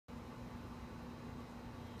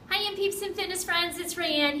morning, peeps and fitness friends. It's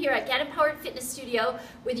Rayanne here at Get Empowered Fitness Studio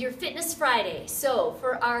with your Fitness Friday. So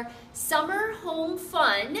for our summer home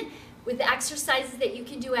fun with the exercises that you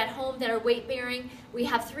can do at home that are weight bearing, we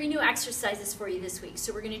have 3 new exercises for you this week.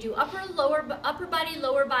 So we're going to do upper body,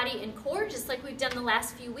 lower body, and core, just like we've done the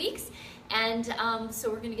last few weeks. And so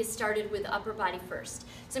we're going to get started with upper body first.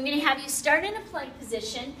 So I'm going to have you start in a plank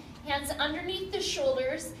position, hands underneath the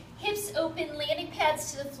shoulders, hips open, landing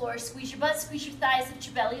pads to the floor. Squeeze your butt, squeeze your thighs, lift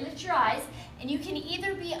your belly, lift your eyes. And you can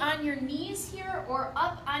either be on your knees here or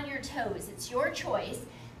up on your toes. It's your choice.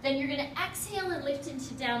 Then you're going to exhale and lift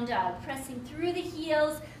into down dog, pressing through the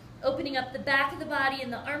heels, opening up the back of the body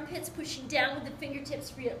and the armpits, pushing down with the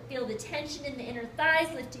fingertips. Feel the tension in the inner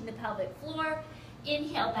thighs, lifting the pelvic floor.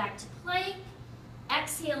 Inhale back to plank.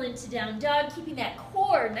 Exhale into down dog, keeping that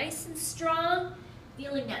core nice and strong,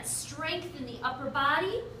 feeling that strength in the upper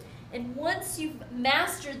body. And once you've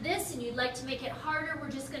mastered this and you'd like to make it harder, we're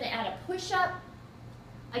just going to add a push-up.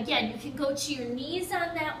 Again, you can go to your knees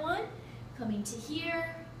on that one, coming to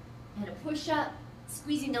here, and a push-up,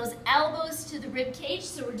 squeezing those elbows to the rib cage.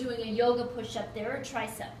 So we're doing a yoga push-up there, a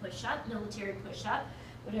tricep push-up, military push-up,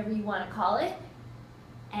 whatever you want to call it.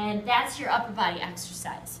 And that's your upper body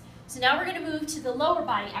exercise. So now we're going to move to the lower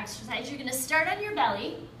body exercise. You're going to start on your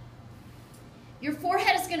belly. Your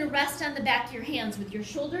forehead is going to rest on the back of your hands with your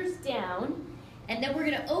shoulders down. And then we're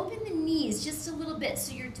going to open the knees just a little bit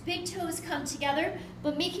so your big toes come together,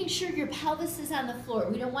 but making sure your pelvis is on the floor.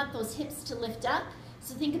 We don't want those hips to lift up.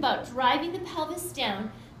 So think about driving the pelvis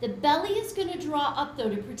down. The belly is going to draw up though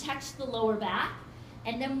to protect the lower back.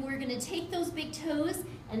 And then we're going to take those big toes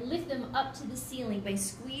and lift them up to the ceiling by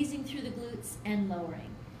squeezing through the glutes and lowering.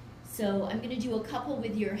 So I'm going to do a couple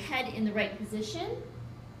with your head in the right position.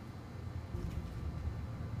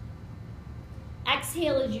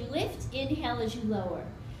 Exhale as you lift, inhale as you lower.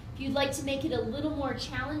 If you'd like to make it a little more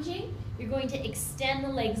challenging, you're going to extend the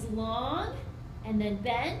legs long and then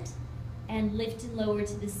bend and lift and lower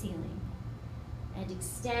to the ceiling. And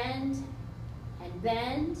extend and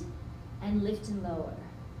bend and lift and lower.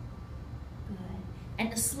 Good.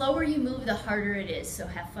 And the slower you move, the harder it is, so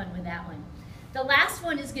have fun with that one. The last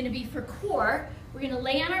one is going to be for core. We're going to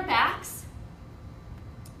lay on our backs,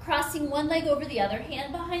 crossing one leg over the other,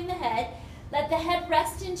 hand behind the head. Let the head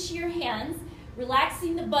rest into your hands,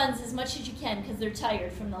 relaxing the buns as much as you can because they're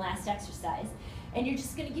tired from the last exercise. And you're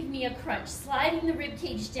just going to give me a crunch, sliding the rib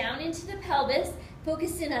cage down into the pelvis,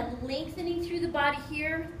 focus in on lengthening through the body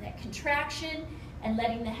here, that contraction, and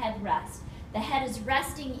letting the head rest. The head is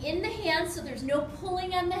resting in the hands, so there's no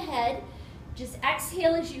pulling on the head. Just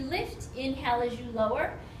exhale as you lift, inhale as you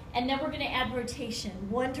lower, and then we're going to add rotation.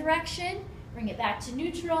 One direction, bring it back to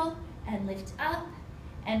neutral, and lift up.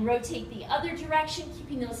 And rotate the other direction,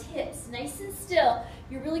 keeping those hips nice and still.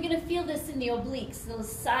 You're really going to feel this in the obliques,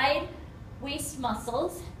 those side waist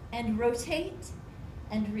muscles. And rotate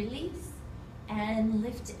and release and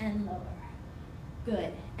lift and lower.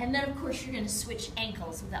 Good. And then, of course, you're going to switch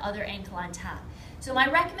ankles with the other ankle on top. So my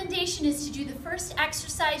recommendation is to do the first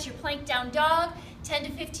exercise, your plank down dog, 10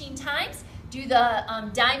 to 15 times. Do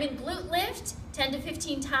the diamond glute lift 10 to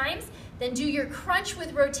 15 times. Then do your crunch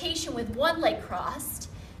with rotation with one leg crossed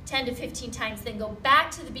 10 to 15 times. Then go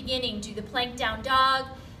back to the beginning, do the plank down dog,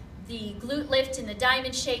 the glute lift in the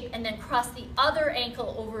diamond shape, and then cross the other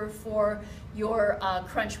ankle over for your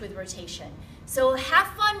crunch with rotation. So have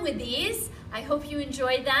fun with these. I hope you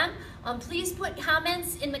enjoy them. Please put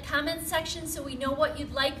comments in the comments section so we know what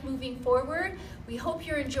you'd like moving forward. We hope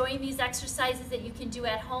you're enjoying these exercises that you can do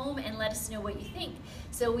at home, and let us know what you think.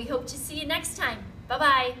 So we hope to see you next time.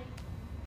 Bye-bye.